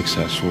be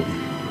successful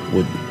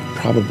would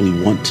probably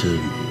want to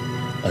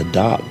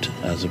adopt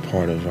as a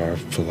part of our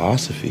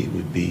philosophy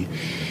would be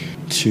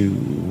to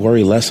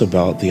worry less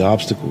about the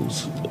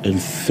obstacles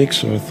and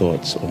fix our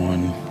thoughts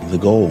on the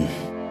goal.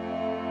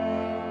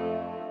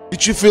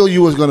 Did you feel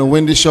you was going to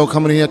win this show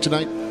coming here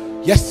tonight?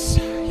 Yes.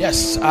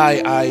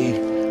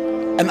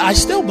 I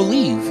still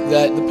believe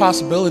that the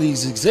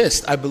possibilities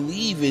exist. I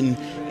believe in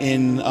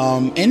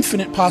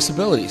infinite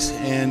possibilities,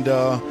 and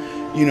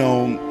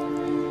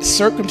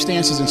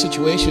circumstances and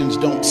situations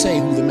don't say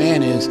who the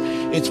man is.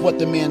 It's what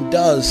the man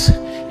does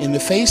in the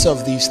face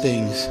of these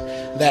things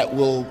that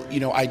will,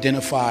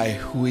 identify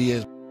who he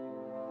is.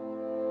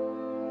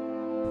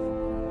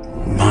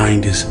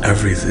 Mind is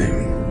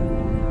everything.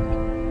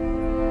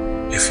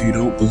 If you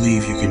don't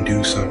believe you can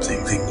do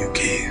something, then you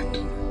can't.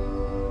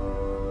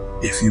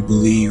 If you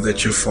believe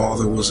that your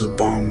father was a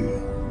bum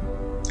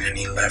and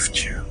he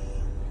left you,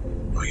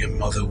 or your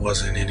mother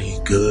wasn't any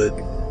good,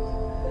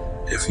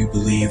 if you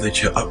believe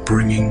that your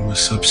upbringing was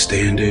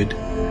substandard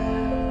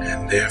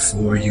and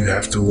therefore you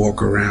have to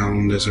walk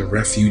around as a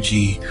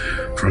refugee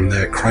from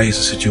that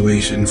crisis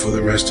situation for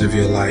the rest of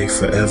your life,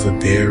 forever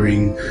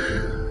bearing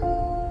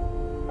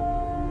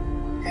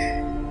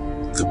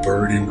the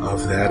burden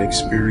of that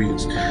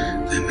experience,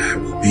 then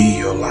that will be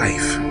your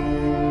life.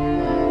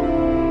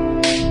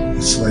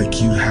 It's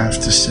like you have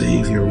to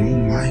save your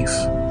own life.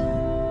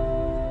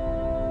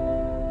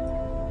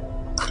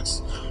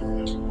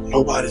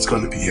 Nobody's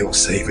going to be able to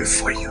save it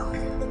for you.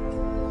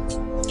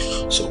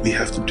 So we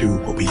have to do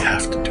what we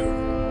have to do,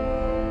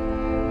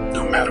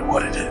 no matter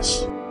what it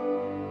is.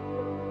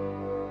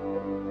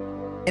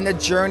 In the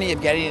journey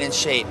of getting in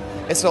shape,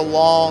 it's a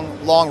long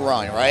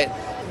run, right?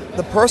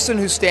 The person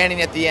who's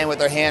standing at the end with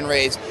their hand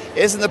raised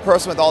isn't the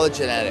person with all the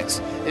genetics.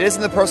 It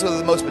isn't the person with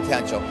the most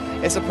potential.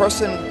 It's the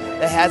person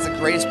that has the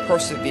greatest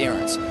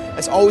perseverance,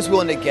 that's always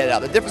willing to get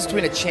out. The difference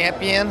between a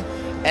champion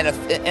and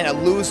a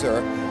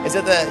loser is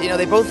that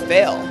they both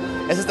fail.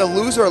 It's that the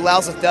loser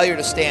allows the failure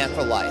to stand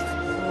for life.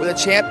 With a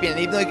champion,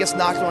 even though he gets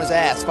knocked on his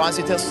ass, finds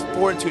the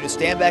fortitude to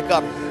stand back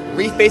up,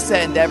 reface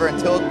that endeavor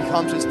until it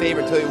becomes his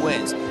favorite, until he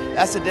wins.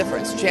 That's the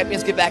difference.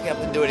 Champions get back up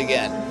and do it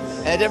again.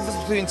 And the difference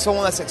between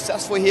someone that's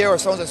successful here or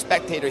someone that's a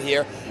spectator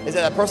here is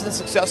that a person that's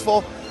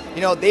successful,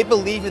 they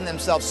believe in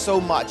themselves so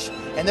much,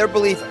 and their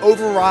belief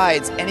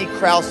overrides any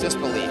crowd's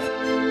disbelief.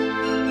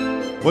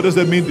 What does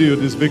that mean to you,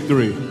 this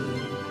victory?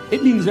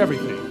 It means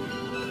everything.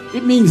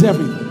 It means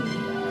everything.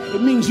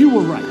 It means you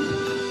were right.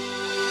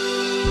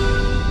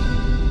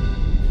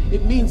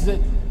 It means that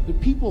the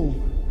people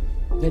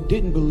that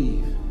didn't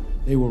believe,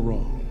 they were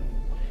wrong.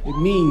 It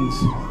means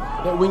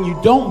that when you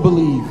don't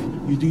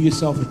believe, you do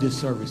yourself a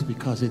disservice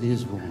because it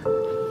is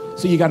wrong.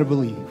 So you got to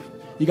believe.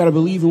 You got to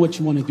believe in what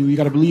you want to do. You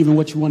got to believe in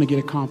what you want to get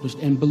accomplished,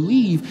 and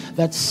believe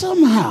that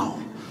somehow,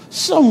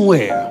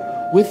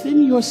 somewhere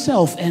within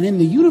yourself and in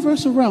the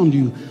universe around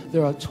you,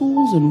 there are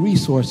tools and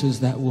resources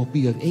that will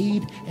be of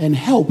aid and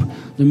help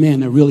the man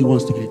that really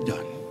wants to get it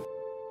done.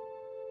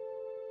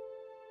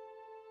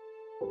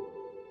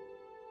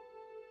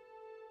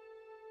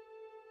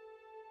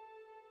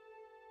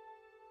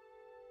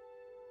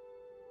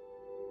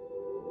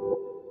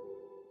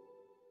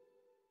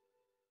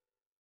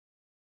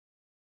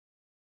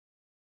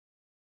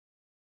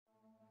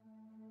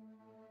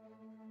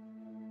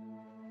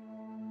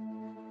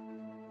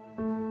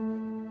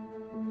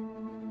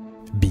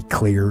 Be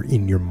clear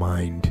in your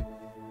mind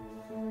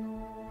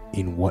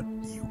in what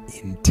you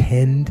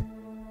intend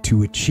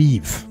to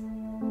achieve.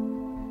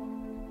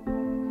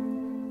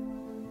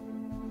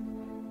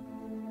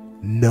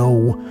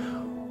 Know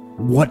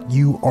what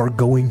you are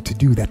going to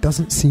do. That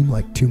doesn't seem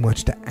like too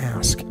much to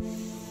ask.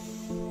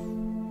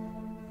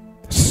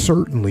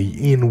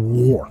 Certainly in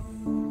war.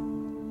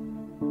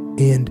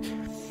 And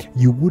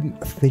you wouldn't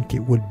think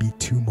it would be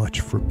too much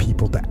for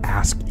people to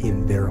ask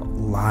in their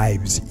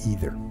lives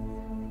either.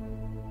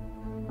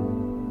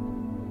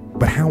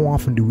 But how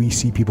often do we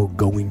see people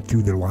going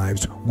through their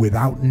lives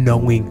without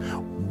knowing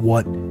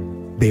what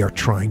they are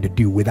trying to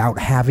do, without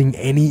having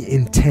any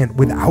intent,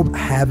 without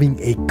having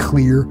a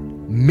clear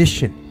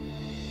mission?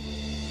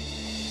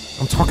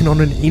 I'm talking on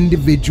an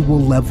individual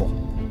level.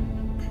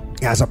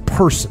 As a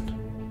person,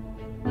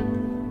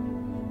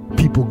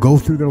 people go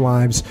through their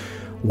lives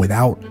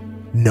without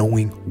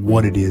knowing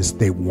what it is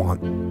they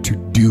want to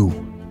do,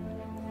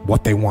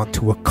 what they want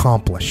to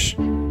accomplish.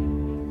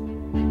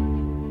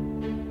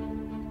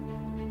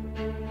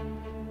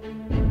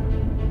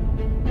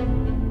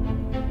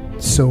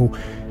 So,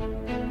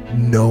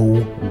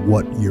 know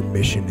what your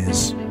mission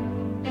is.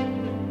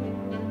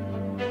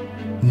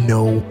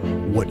 Know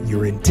what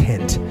your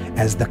intent,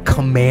 as the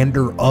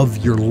commander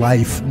of your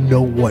life,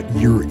 know what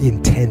your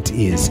intent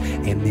is,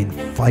 and then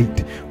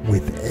fight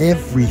with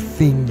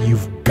everything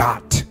you've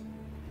got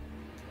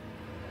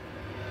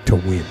to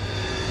win.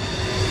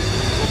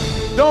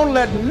 Don't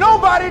let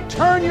nobody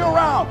turn you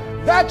around.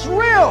 That's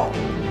real.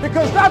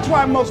 Because that's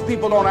why most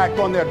people don't act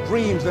on their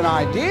dreams and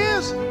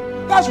ideas.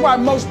 That's why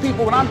most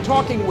people, when I'm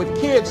talking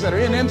with kids that are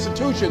in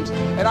institutions,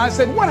 and I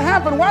said, what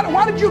happened?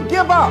 Why did you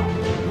give up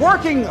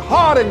working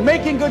hard and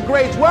making good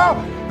grades? Well,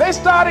 they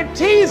started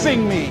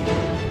teasing me.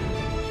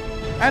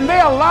 And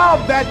they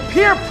allowed that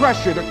peer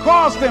pressure to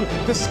cause them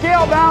to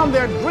scale down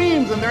their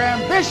dreams and their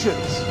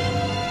ambitions.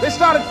 They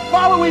started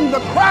following the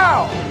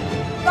crowd.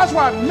 That's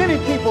why many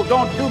people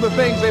don't do the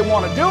things they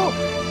want to do,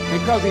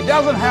 because he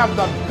doesn't have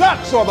the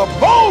guts or the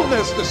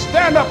boldness to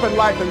stand up in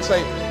life and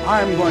say,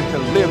 I'm going to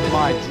live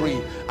my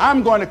dream.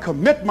 I'm going to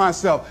commit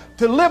myself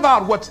to live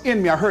out what's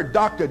in me. I heard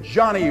Dr.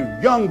 Johnny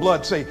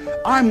Youngblood say,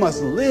 I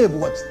must live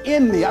what's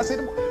in me. I said,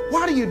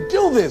 why do you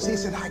do this? He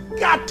said, I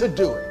got to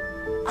do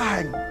it.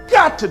 I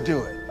got to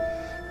do it.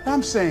 And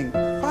I'm saying,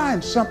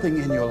 find something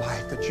in your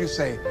life that you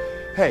say,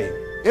 hey,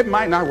 it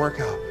might not work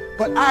out,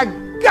 but I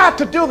got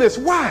to do this.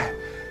 Why?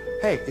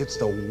 Hey, it's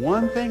the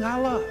one thing I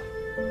love.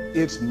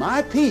 It's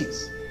my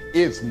piece.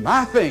 It's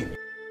my thing.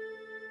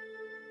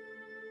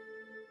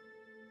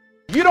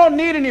 You don't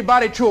need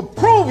anybody to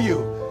approve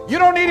you. You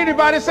don't need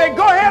anybody to say,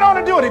 go ahead on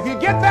and do it. If you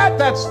get that,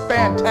 that's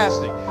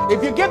fantastic.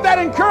 If you get that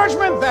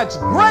encouragement, that's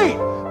great.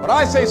 But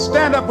I say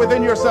stand up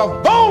within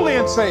yourself boldly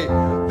and say,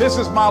 this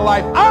is my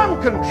life.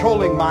 I'm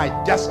controlling my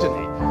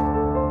destiny.